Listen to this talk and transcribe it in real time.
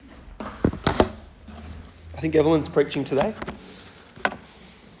I think Evelyn's preaching today.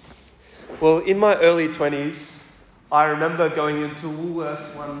 Well, in my early 20s, I remember going into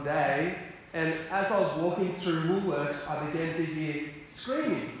Woolworths one day, and as I was walking through Woolworths, I began to hear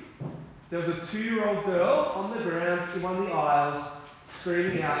screaming. There was a 2-year-old girl on the ground in one of the aisles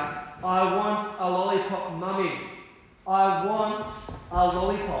screaming out, "I want a lollipop, mummy. I want a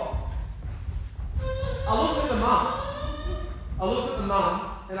lollipop." I looked at the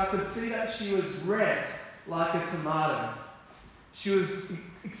mum, and I could see that she was red like a tomato. She was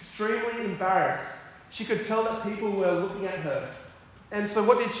extremely embarrassed. She could tell that people were looking at her. And so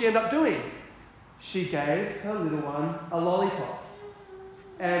what did she end up doing? She gave her little one a lollipop.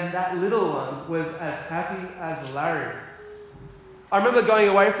 And that little one was as happy as Larry. I remember going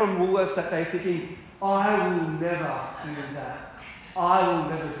away from Woolworths that day thinking, I will never do that. I will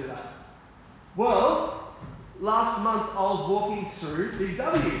never do that. Well, last month I was walking through Big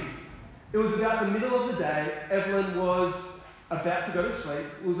W. It was about the middle of the day. Evelyn was about to go to sleep.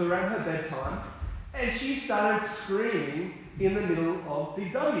 It was around her bedtime. And she started screaming in the middle of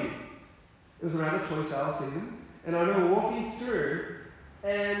Big W. It was around the toy sale season. And I remember walking through,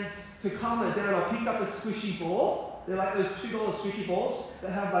 and to calm her down, I picked up a squishy ball. They're like those $2 squishy balls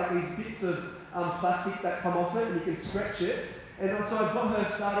that have like these bits of plastic that come off it, and you can stretch it. And so I got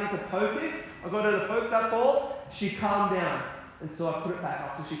her starting to poke it. I got her to poke that ball. She calmed down. And so I put it back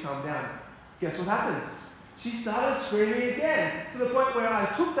after she calmed down. Guess what happened? She started screaming again, to the point where I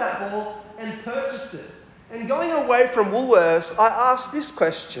took that ball and purchased it. And going away from Woolworths, I asked this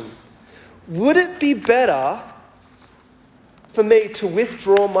question. Would it be better for me to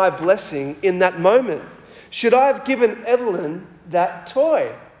withdraw my blessing in that moment? Should I have given Evelyn that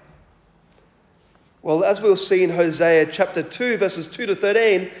toy? Well, as we'll see in Hosea chapter 2, verses 2 to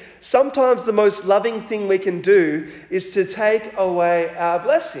 13, sometimes the most loving thing we can do is to take away our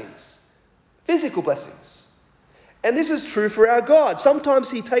blessings, physical blessings. And this is true for our God.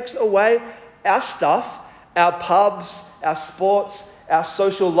 Sometimes He takes away our stuff, our pubs, our sports, our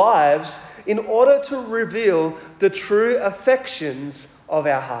social lives, in order to reveal the true affections of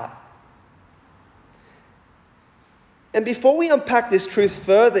our heart. And before we unpack this truth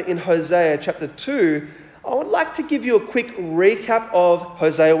further in Hosea chapter 2, I would like to give you a quick recap of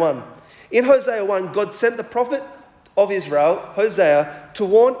Hosea 1. In Hosea 1, God sent the prophet of Israel, Hosea, to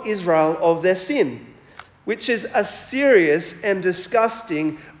warn Israel of their sin, which is a serious and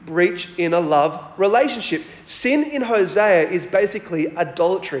disgusting breach in a love relationship. Sin in Hosea is basically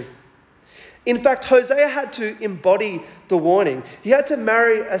idolatry. In fact, Hosea had to embody the warning. He had to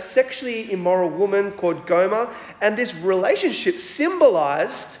marry a sexually immoral woman called Gomer, and this relationship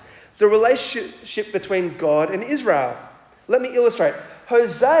symbolized the relationship between God and Israel. Let me illustrate.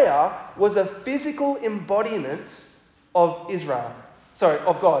 Hosea was a physical embodiment of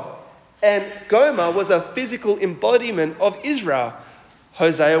of God. And Gomer was a physical embodiment of Israel.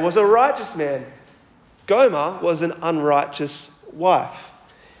 Hosea was a righteous man. Gomer was an unrighteous wife.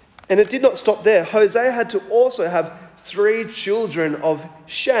 And it did not stop there. Hosea had to also have 3 children of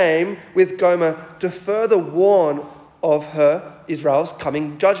shame with Gomer to further warn of her, Israel's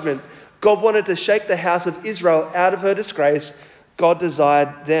coming judgment. God wanted to shake the house of Israel out of her disgrace. God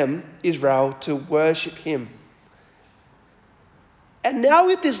desired them, Israel, to worship Him. And now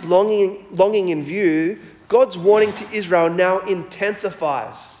with this longing in view, God's warning to Israel now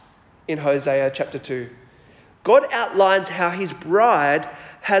intensifies in Hosea chapter 2. God outlines how His bride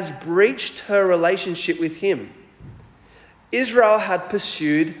has breached her relationship with Him. Israel had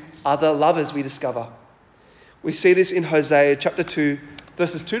pursued other lovers, we discover. We see this in Hosea chapter 2,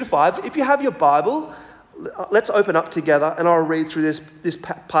 verses 2 to 5. If you have your Bible, let's open up together and I'll read through this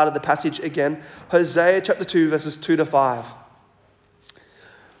part of the passage again. Hosea chapter 2, verses 2 to 5.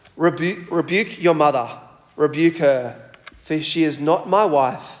 Rebuke your mother, rebuke her, for she is not my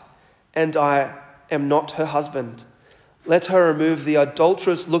wife, and I am not her husband. Let her remove the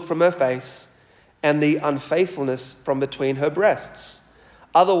adulterous look from her face and the unfaithfulness from between her breasts.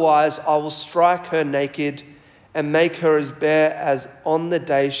 Otherwise, I will strike her naked and make her as bare as on the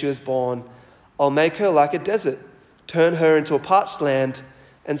day she was born. I'll make her like a desert, turn her into a parched land,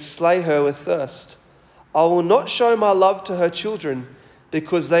 and slay her with thirst. I will not show my love to her children,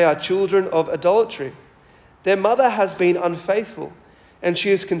 because they are children of idolatry. Their mother has been unfaithful, and she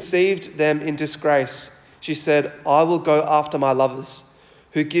has conceived them in disgrace. She said, I will go after my lovers,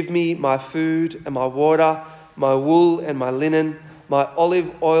 who give me my food and my water, my wool and my linen, my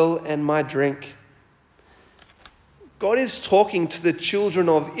olive oil and my drink. God is talking to the children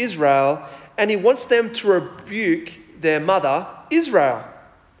of Israel, and He wants them to rebuke their mother, Israel.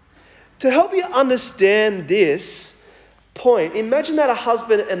 To help you understand this point, imagine that a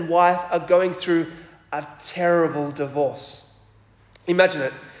husband and wife are going through a terrible divorce. Imagine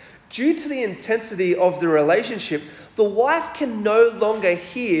it. Due to the intensity of the relationship, the wife can no longer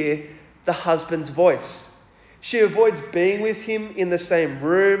hear the husband's voice. She avoids being with him in the same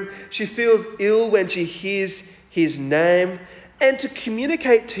room. She feels ill when she hears his name. And to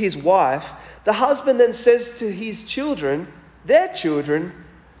communicate to his wife, the husband then says to his children, their children,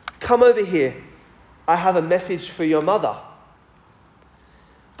 "Come over here. I have a message for your mother."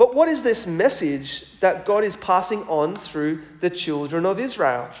 But what is this message that God is passing on through the children of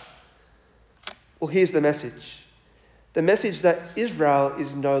Israel? Well, here's the message. The message that Israel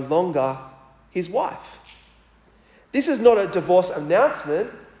is no longer his wife. This is not a divorce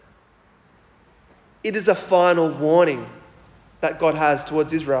announcement. It is a final warning that God has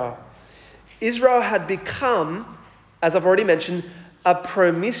towards Israel. Israel had become, as I've already mentioned, a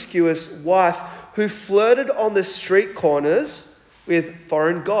promiscuous wife who flirted on the street corners with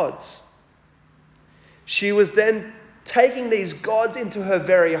foreign gods. She was then taking these gods into her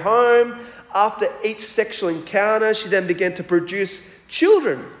very home. After each sexual encounter, she then began to produce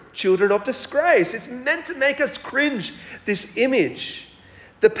children of disgrace. It's meant to make us cringe, this image.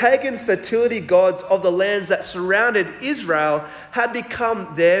 The pagan fertility gods of the lands that surrounded Israel had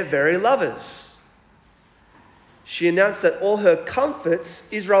become their very lovers. Israel announced that all her comforts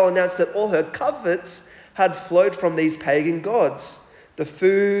had flowed from these pagan gods. The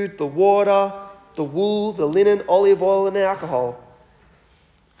food, the water, the wool, the linen, olive oil, and alcohol.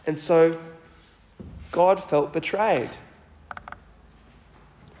 And so God felt betrayed.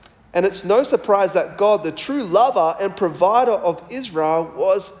 And it's no surprise that God, the true lover and provider of Israel,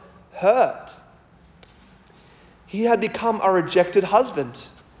 was hurt. He had become a rejected husband.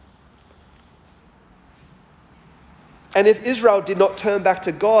 And if Israel did not turn back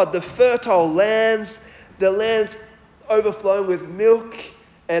to God, the fertile lands, the lands overflowing with milk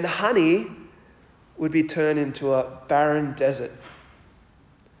and honey, would be turned into a barren desert.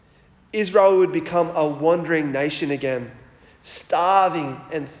 Israel would become a wandering nation again, starving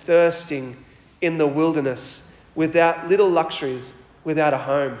and thirsting in the wilderness, without little luxuries, without a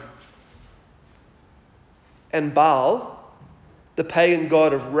home. And Baal, the pagan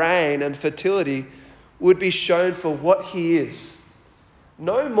god of rain and fertility, would be shown for what he is,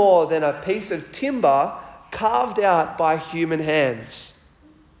 no more than a piece of timber carved out by human hands.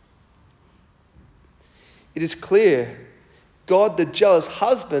 It is clear God, the jealous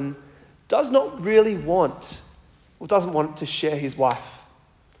husband, doesn't want to share his wife.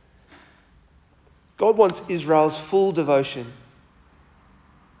 God wants Israel's full devotion.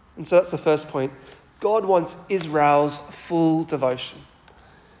 And so that's the first point. God wants Israel's full devotion.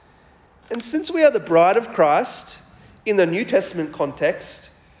 And since we are the bride of Christ in the New Testament context,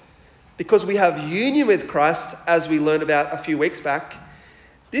 because we have union with Christ, as we learned about a few weeks back,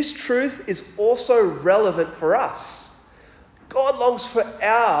 this truth is also relevant for us. God longs for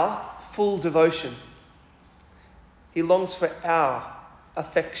our full devotion. He longs for our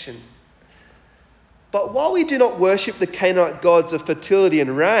affection. But while we do not worship the Canaanite gods of fertility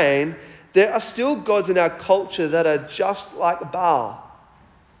and rain, there are still gods in our culture that are just like Baal.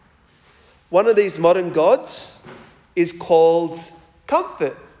 One of these modern gods is called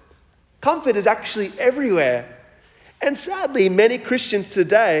comfort. Comfort is actually everywhere. And sadly, many Christians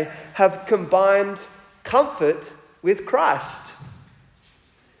today have combined comfort with Christ.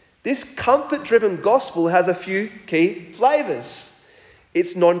 This comfort-driven gospel has a few key flavors.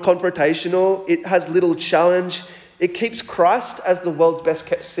 It's non-confrontational. It has little challenge. It keeps Christ as the world's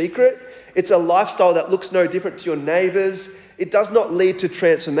best-kept secret. It's a lifestyle that looks no different to your neighbors. It does not lead to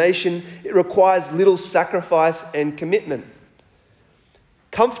transformation. It requires little sacrifice and commitment.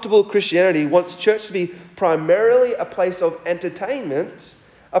 Comfortable Christianity wants church to be primarily a place of entertainment,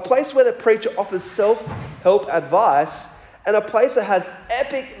 a place where the preacher offers self-help advice, and a place that has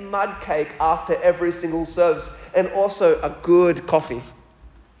epic mud cake after every single service, and also a good coffee.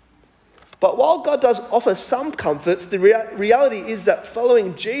 But while God does offer some comforts, the reality is that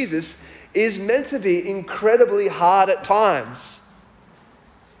following Jesus is meant to be incredibly hard at times.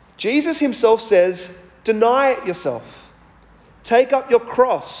 Jesus himself says, "Deny yourself. Take up your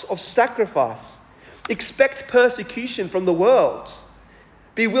cross of sacrifice. Expect persecution from the world.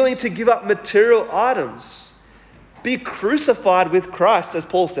 Be willing to give up material items. Be crucified with Christ," as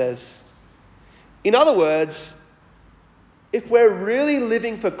Paul says. In other words, if we're really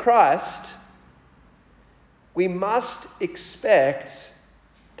living for Christ, we must expect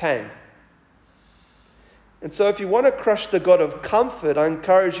pain. And so if you want to crush the God of comfort, I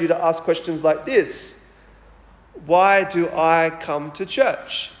encourage you to ask questions like this. Why do I come to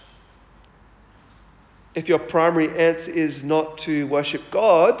church? If your primary answer is not to worship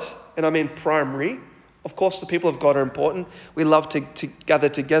God, and I mean primary, Of course, the people of God are important. We love to gather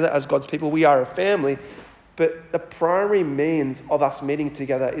together as God's people. We are a family. But the primary means of us meeting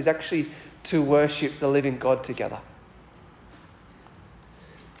together is actually to worship the living God together.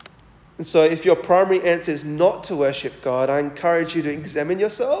 And so if your primary answer is not to worship God, I encourage you to examine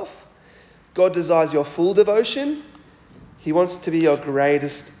yourself. God desires your full devotion. He wants to be your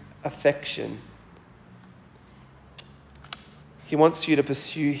greatest affection. He wants you to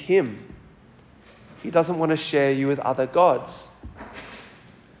pursue him. He doesn't want to share you with other gods.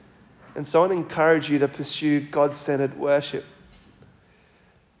 And so I want to encourage you to pursue God-centered worship.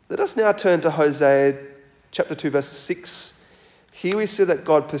 Let us now turn to Hosea chapter 2, verse 6. Here we see that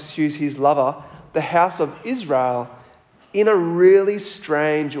God pursues his lover, the house of Israel, in a really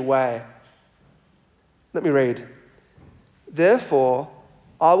strange way. Let me read. Therefore,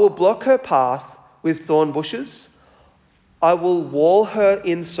 I will block her path with thorn bushes. I will wall her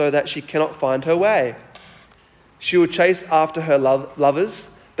in so that she cannot find her way. She will chase after her lovers,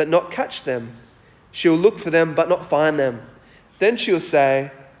 but not catch them. She will look for them, but not find them. Then she will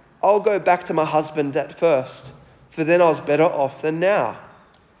say, I'll go back to my husband at first, for then I was better off than now.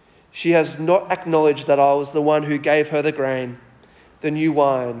 She has not acknowledged that I was the one who gave her the grain, the new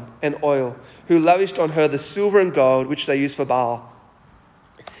wine and oil, who lavished on her the silver and gold which they use for Baal.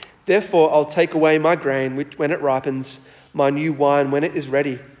 Therefore I'll take away my grain when it ripens, my new wine when it is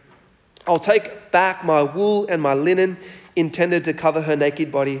ready. I'll take back my wool and my linen intended to cover her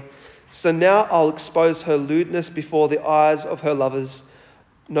naked body. So now I'll expose her lewdness before the eyes of her lovers.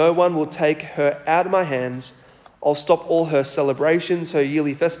 No one will take her out of my hands. I'll stop all her celebrations, her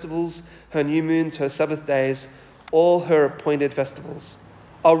yearly festivals, her new moons, her Sabbath days, all her appointed festivals.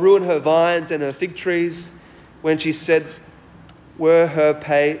 I'll ruin her vines and her fig trees. When she said were her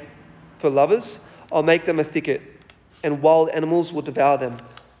pay for lovers, I'll make them a thicket, and wild animals will devour them.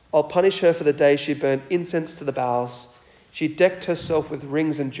 I'll punish her for the day she burned incense to the Baals. She decked herself with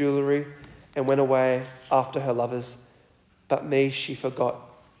rings and jewelry and went away after her lovers. But me she forgot,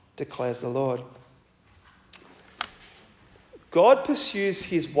 declares the Lord. God pursues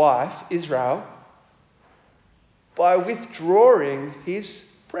his wife, Israel, by withdrawing his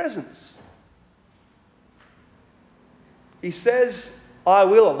presence. He says, I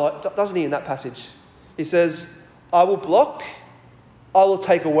will a lot, doesn't he, in that passage? He says, I will block, I will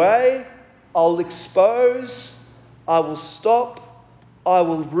take away, I will expose, I will stop, I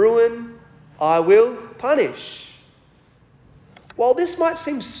will ruin, I will punish. While this might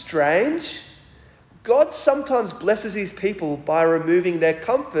seem strange, God sometimes blesses his people by removing their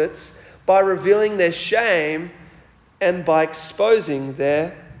comforts, by revealing their shame, and by exposing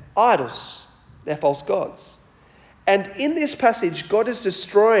their idols, their false gods. And in this passage, God is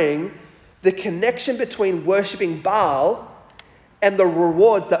destroying the connection between worshipping Baal and the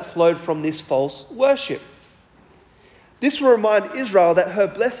rewards that flowed from this false worship. This will remind Israel that her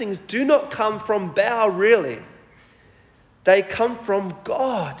blessings do not come from Baal really. They come from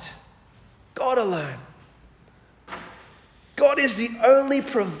God. God alone. God is the only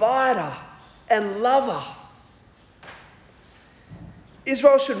provider and lover.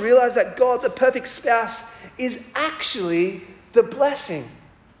 Israel should realize that God, the perfect spouse, is actually the blessing.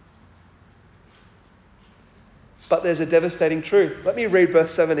 But there's a devastating truth. Let me read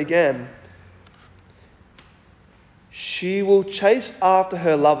verse 7 again. She will chase after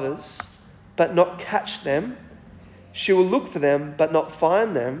her lovers, but not catch them. She will look for them, but not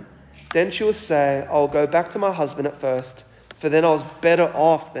find them. Then she will say, I'll go back to my husband at first, for then I was better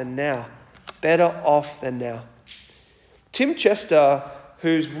off than now. Better off than now. Tim Chester,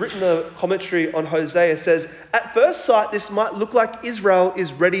 who's written a commentary on Hosea, says, at first sight, this might look like Israel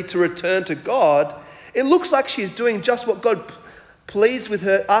is ready to return to God. It looks like she's doing just what God pleased with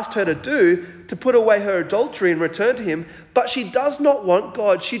her, asked her to do, to put away her adultery and return to him. But she does not want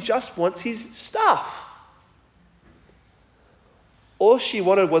God. She just wants his stuff. All she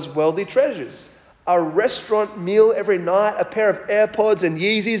wanted was worldly treasures. A restaurant meal every night, a pair of AirPods and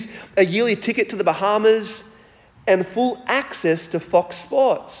Yeezys, a yearly ticket to the Bahamas, and full access to Fox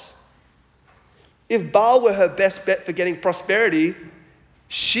Sports. If Baal were her best bet for getting prosperity,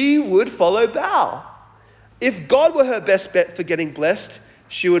 she would follow Baal. If God were her best bet for getting blessed,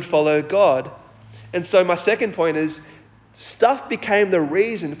 she would follow God. And so my second point is, stuff became the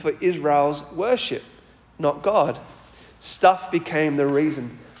reason for Israel's worship, not God. Stuff became the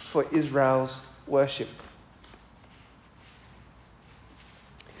reason for Israel's worship.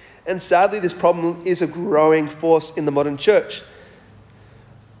 And sadly, this problem is a growing force in the modern church.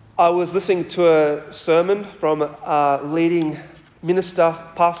 I was listening to a sermon from a leading minister,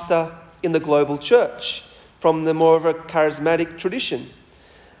 pastor in the global church, from the more of a charismatic tradition.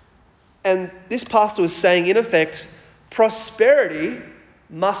 And this pastor was saying, in effect, prosperity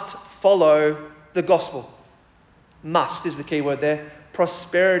must follow the gospel. Must is the key word there.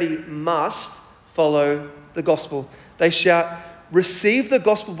 Prosperity must follow the gospel. They shout, receive the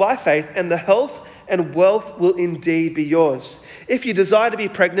gospel by faith, and the health and wealth will indeed be yours. If you desire to be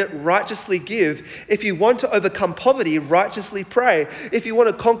pregnant, righteously give. If you want to overcome poverty, righteously pray. If you want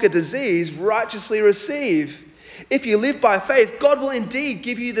to conquer disease, righteously receive. If you live by faith, God will indeed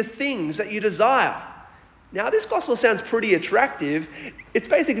give you the things that you desire. Now, this gospel sounds pretty attractive. It's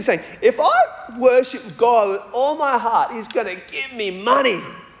basically saying, if I worship God with all my heart, He's going to give me money,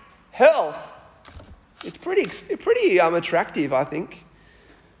 health. It's pretty attractive, I think.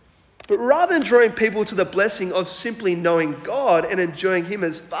 But rather than drawing people to the blessing of simply knowing God and enjoying Him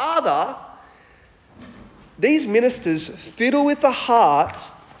as Father, these ministers fiddle with the heart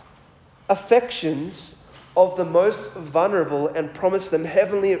affections of the most vulnerable and promise them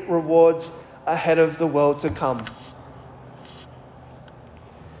heavenly rewards ahead of the world to come.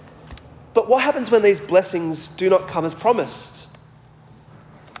 But what happens when these blessings do not come as promised?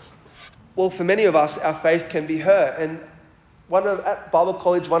 Well, for many of us, our faith can be hurt. And at Bible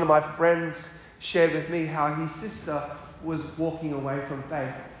college, one of my friends shared with me how his sister was walking away from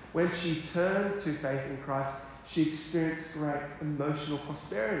faith. When she turned to faith in Christ, she experienced great emotional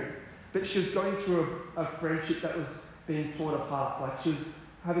prosperity. But she was going through a friendship that was being torn apart. Like she was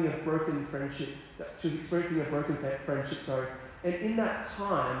having a broken friendship. She was experiencing a broken friendship, And in that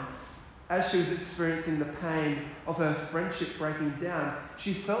time, as she was experiencing the pain of her friendship breaking down,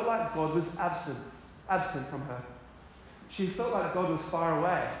 she felt like God was absent from her. She felt like God was far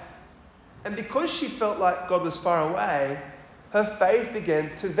away. And because she felt like God was far away, her faith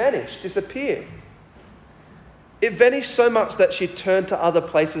began to vanish, disappear. It vanished so much that she turned to other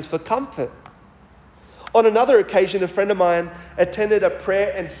places for comfort. On another occasion, a friend of mine attended a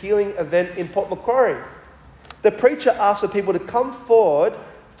prayer and healing event in Port Macquarie. The preacher asked for people to come forward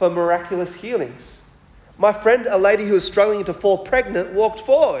for miraculous healings. My friend, a lady who was struggling to fall pregnant, walked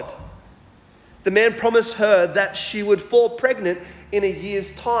forward. The man promised her that she would fall pregnant in a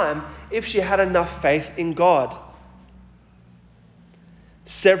year's time if she had enough faith in God.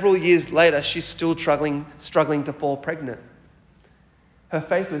 Several years later, she's still struggling to fall pregnant. Her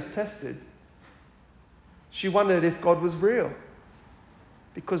faith was tested. She wondered if God was real,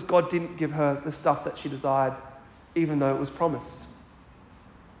 because God didn't give her the stuff that she desired, even though it was promised.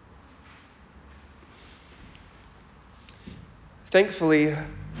 Thankfully,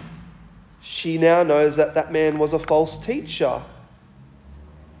 she now knows that that man was a false teacher.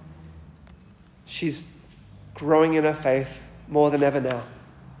 She's growing in her faith more than ever now.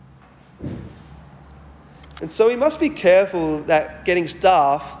 And so we must be careful that getting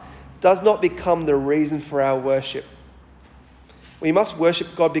staff does not become the reason for our worship. We must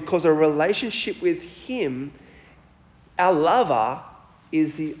worship God because a relationship with Him, our lover,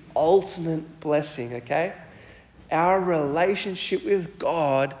 is the ultimate blessing, okay? Our relationship with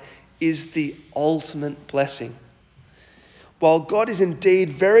God is the ultimate blessing. While God is indeed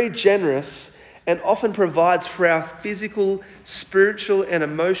very generous and often provides for our physical, spiritual, and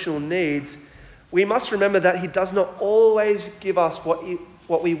emotional needs, we must remember that He does not always give us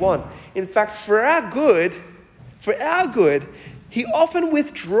what we want. In fact, for our good, He often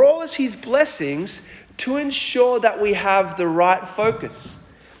withdraws His blessings to ensure that we have the right focus.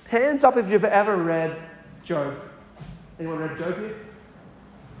 Hands up if you've ever read Job. Anyone read Job here?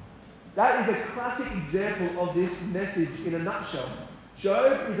 That is a classic example of this message in a nutshell.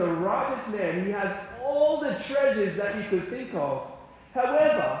 Job is a righteous man. He has all the treasures that you could think of.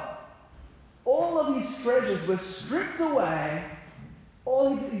 However, all of his treasures were stripped away.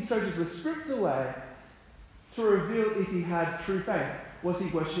 All his treasures were stripped away to reveal if he had true faith. Was he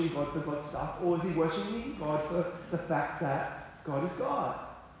worshiping God for God's stuff, or was he worshiping God for the fact that God is God?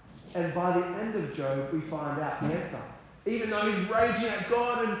 And by the end of Job, we find out the answer. Even though he's raging at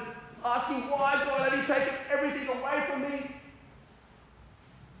God and asking, why, God, have you taken everything away from me?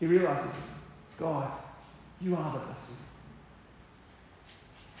 He realizes, God, you are the blessing.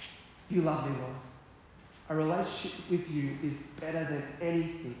 You love me, Lord. A relationship with you is better than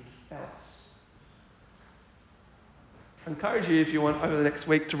anything else. I encourage you, if you want, over the next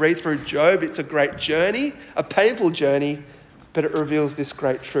week to read through Job. It's a great journey, a painful journey, but it reveals this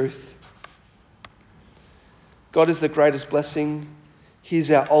great truth. God is the greatest blessing.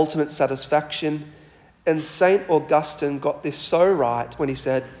 He's our ultimate satisfaction. And St. Augustine got this so right when he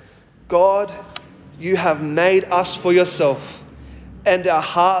said, God, you have made us for yourself, and our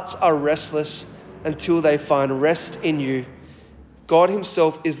hearts are restless until they find rest in you. God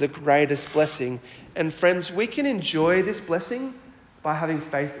Himself is the greatest blessing. And friends, we can enjoy this blessing by having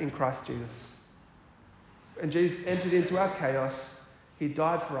faith in Christ Jesus. And Jesus entered into our chaos. He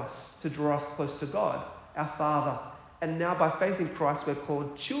died for us to draw us close to God, our Father. And now by faith in Christ, we're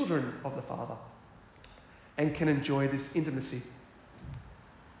called children of the Father and can enjoy this intimacy.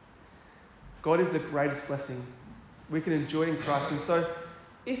 God is the greatest blessing we can enjoy in Christ. And so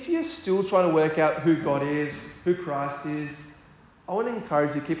if you're still trying to work out who God is, who Christ is, I want to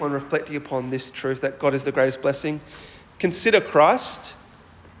encourage you to keep on reflecting upon this truth that God is the greatest blessing. Consider Christ.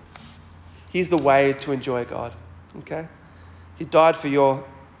 He's the way to enjoy God. Okay? He died for your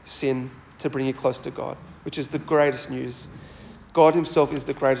sin to bring you close to God, which is the greatest news. God himself is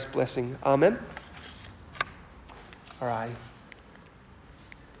the greatest blessing. Amen? All right.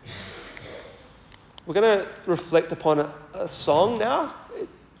 We're going to reflect upon a song now.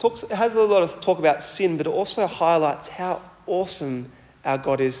 It has a lot of talk about sin, but it also highlights how awesome our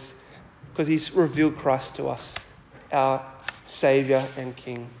God is because he's revealed Christ to us, our Saviour and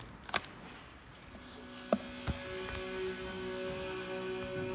King.